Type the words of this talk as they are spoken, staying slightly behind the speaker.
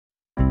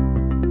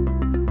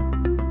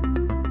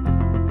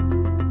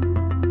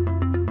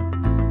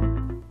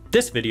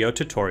This video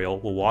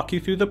tutorial will walk you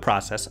through the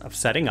process of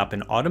setting up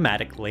an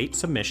automatic late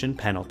submission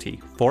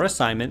penalty for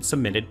assignments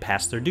submitted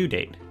past their due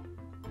date.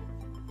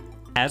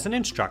 As an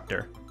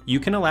instructor, you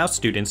can allow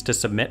students to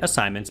submit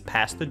assignments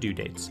past the due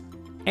dates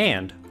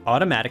and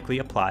automatically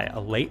apply a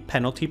late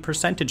penalty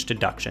percentage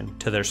deduction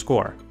to their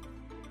score.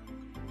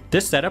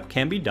 This setup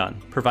can be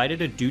done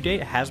provided a due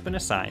date has been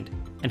assigned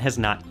and has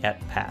not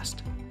yet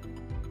passed.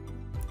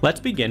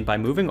 Let's begin by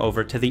moving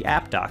over to the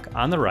app dock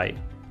on the right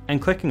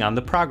and clicking on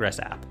the Progress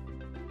app.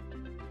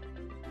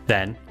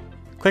 Then,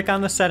 click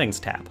on the Settings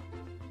tab.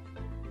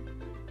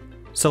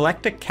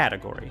 Select a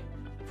category.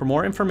 For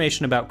more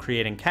information about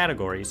creating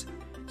categories,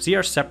 see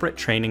our separate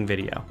training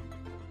video.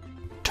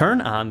 Turn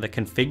on the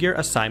Configure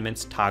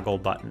Assignments toggle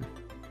button.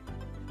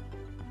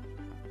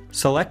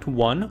 Select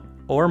one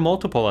or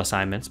multiple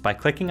assignments by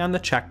clicking on the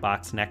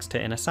checkbox next to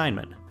an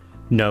assignment.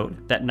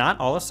 Note that not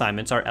all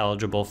assignments are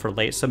eligible for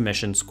late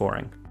submission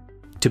scoring.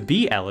 To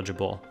be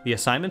eligible, the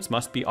assignments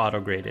must be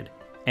auto-graded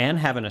and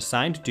have an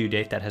assigned due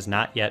date that has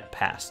not yet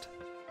passed.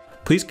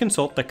 Please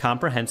consult the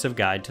comprehensive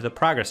guide to the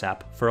Progress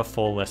app for a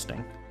full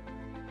listing.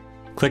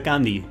 Click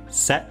on the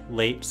Set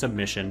Late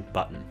Submission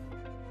button.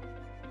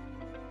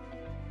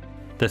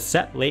 The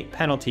Set Late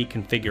Penalty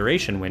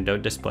configuration window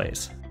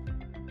displays.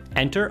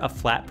 Enter a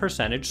flat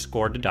percentage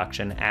score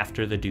deduction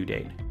after the due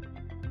date.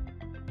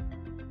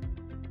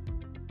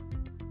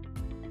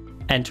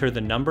 Enter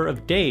the number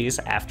of days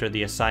after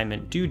the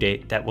assignment due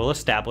date that will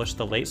establish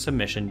the late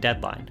submission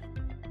deadline.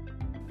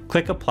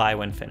 Click Apply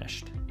when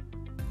finished.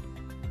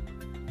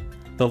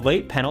 The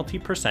late penalty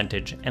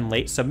percentage and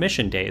late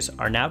submission days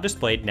are now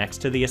displayed next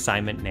to the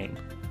assignment name.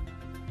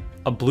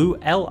 A blue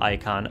L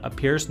icon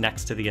appears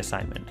next to the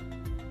assignment.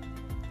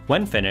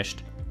 When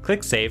finished,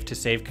 click Save to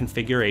save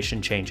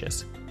configuration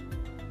changes.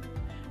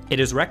 It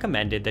is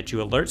recommended that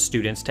you alert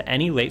students to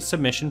any late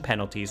submission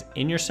penalties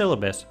in your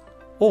syllabus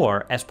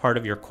or as part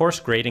of your course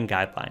grading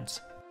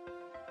guidelines.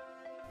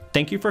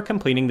 Thank you for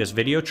completing this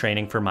video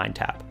training for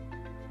MindTap.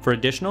 For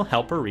additional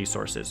help or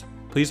resources,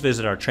 please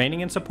visit our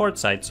training and support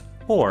sites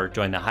or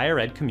join the higher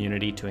ed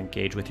community to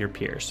engage with your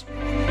peers.